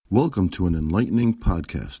Welcome to an enlightening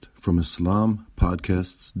podcast from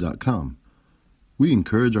islampodcasts.com. We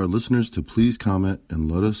encourage our listeners to please comment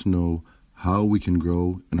and let us know how we can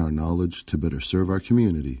grow in our knowledge to better serve our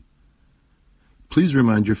community. Please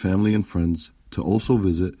remind your family and friends to also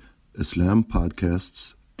visit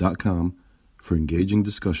islampodcasts.com for engaging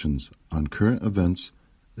discussions on current events,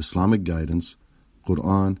 Islamic guidance,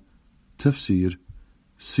 Quran, tafsir,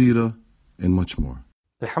 seerah, and much more.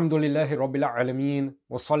 الحمد لله رب العالمين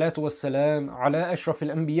والصلاة والسلام على أشرف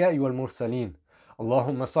الأنبياء والمرسلين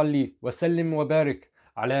اللهم صل وسلم وبارك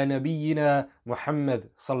على نبينا محمد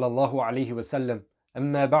صلى الله عليه وسلم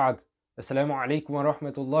أما بعد السلام عليكم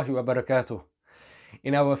ورحمة الله وبركاته.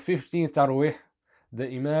 In our 15th Taraweeh, the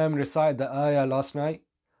Imam recited the ayah last night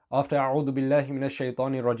after أعوذ بالله من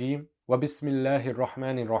الشيطان الرجيم وبسم الله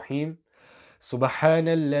الرحمن الرحيم سبحان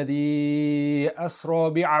الذي أسرى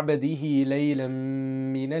بعبده ليلا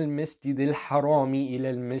من المسجد الحرام إلى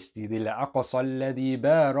المسجد الأقصى الذي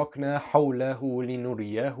باركنا حوله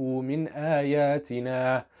لنريه من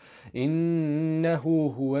آياتنا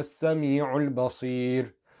إنه هو السميع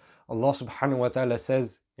البصير. Allah subhanahu wa ta'ala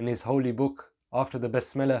says in His holy book after the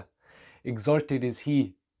Basmalah, exalted is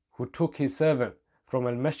He who took His servant from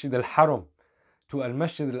Al-Masjid al-Haram to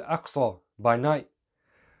Al-Masjid al-Aqsa by night,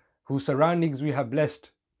 whose surroundings we have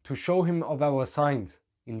blessed, to show him of our signs.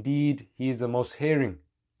 Indeed, he is the most hearing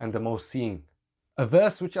and the most seeing. A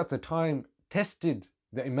verse which at the time tested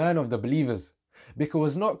the iman of the believers, because it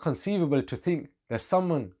was not conceivable to think that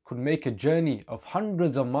someone could make a journey of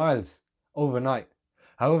hundreds of miles overnight.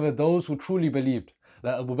 However, those who truly believed,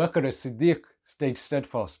 like Abu Bakr as-Siddiq, stayed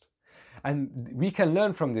steadfast. And we can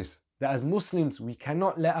learn from this that as Muslims we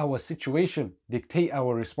cannot let our situation dictate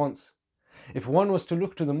our response. If one was to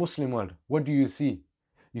look to the Muslim world, what do you see?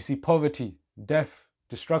 You see poverty, death,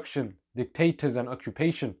 destruction, dictators and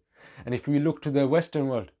occupation. And if we look to the Western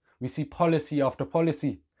world, we see policy after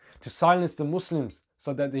policy to silence the Muslims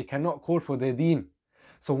so that they cannot call for their deen.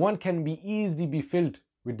 So one can easily be filled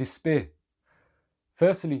with despair.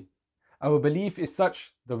 Firstly, our belief is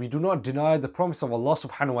such that we do not deny the promise of Allah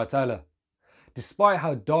subhanahu wa ta'ala. Despite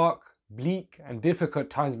how dark, bleak and difficult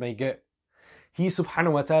times may get, He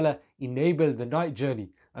subhanahu wa ta'ala enabled the night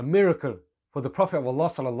journey, a miracle for the Prophet of Allah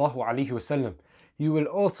sallallahu alaihi wasallam. He will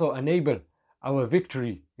also enable our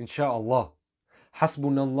victory, insha'Allah.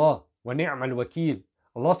 Hasbunallah wa ni'mal wakeel.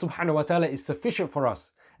 Allah subhanahu wa ta'ala is sufficient for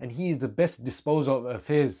us and He is the best disposer of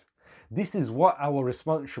affairs. This is what our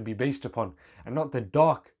response should be based upon and not the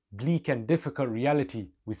dark, bleak and difficult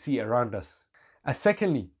reality we see around us. And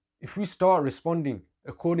secondly, if we start responding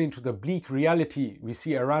according to the bleak reality we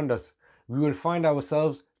see around us, we will find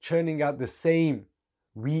ourselves churning out the same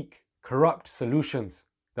weak, corrupt solutions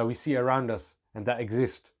that we see around us and that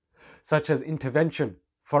exist, such as intervention,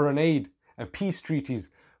 foreign aid, and peace treaties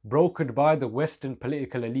brokered by the Western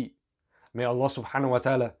political elite. May Allah subhanahu wa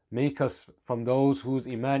ta'ala make us from those whose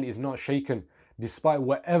iman is not shaken despite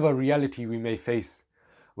whatever reality we may face.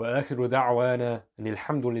 وآخر دعوانا أن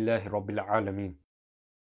الحمد لله رب العالمين.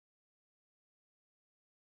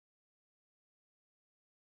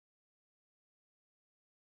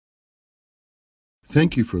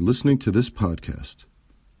 Thank you for listening to this podcast.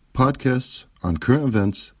 Podcasts on current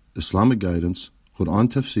events, Islamic guidance, Quran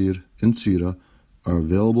tafsir, and seerah are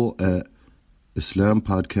available at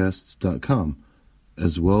islampodcasts.com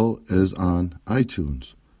as well as on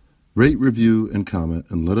iTunes. Rate, review, and comment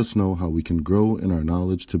and let us know how we can grow in our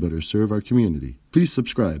knowledge to better serve our community. Please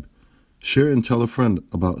subscribe, share, and tell a friend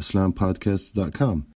about islampodcasts.com.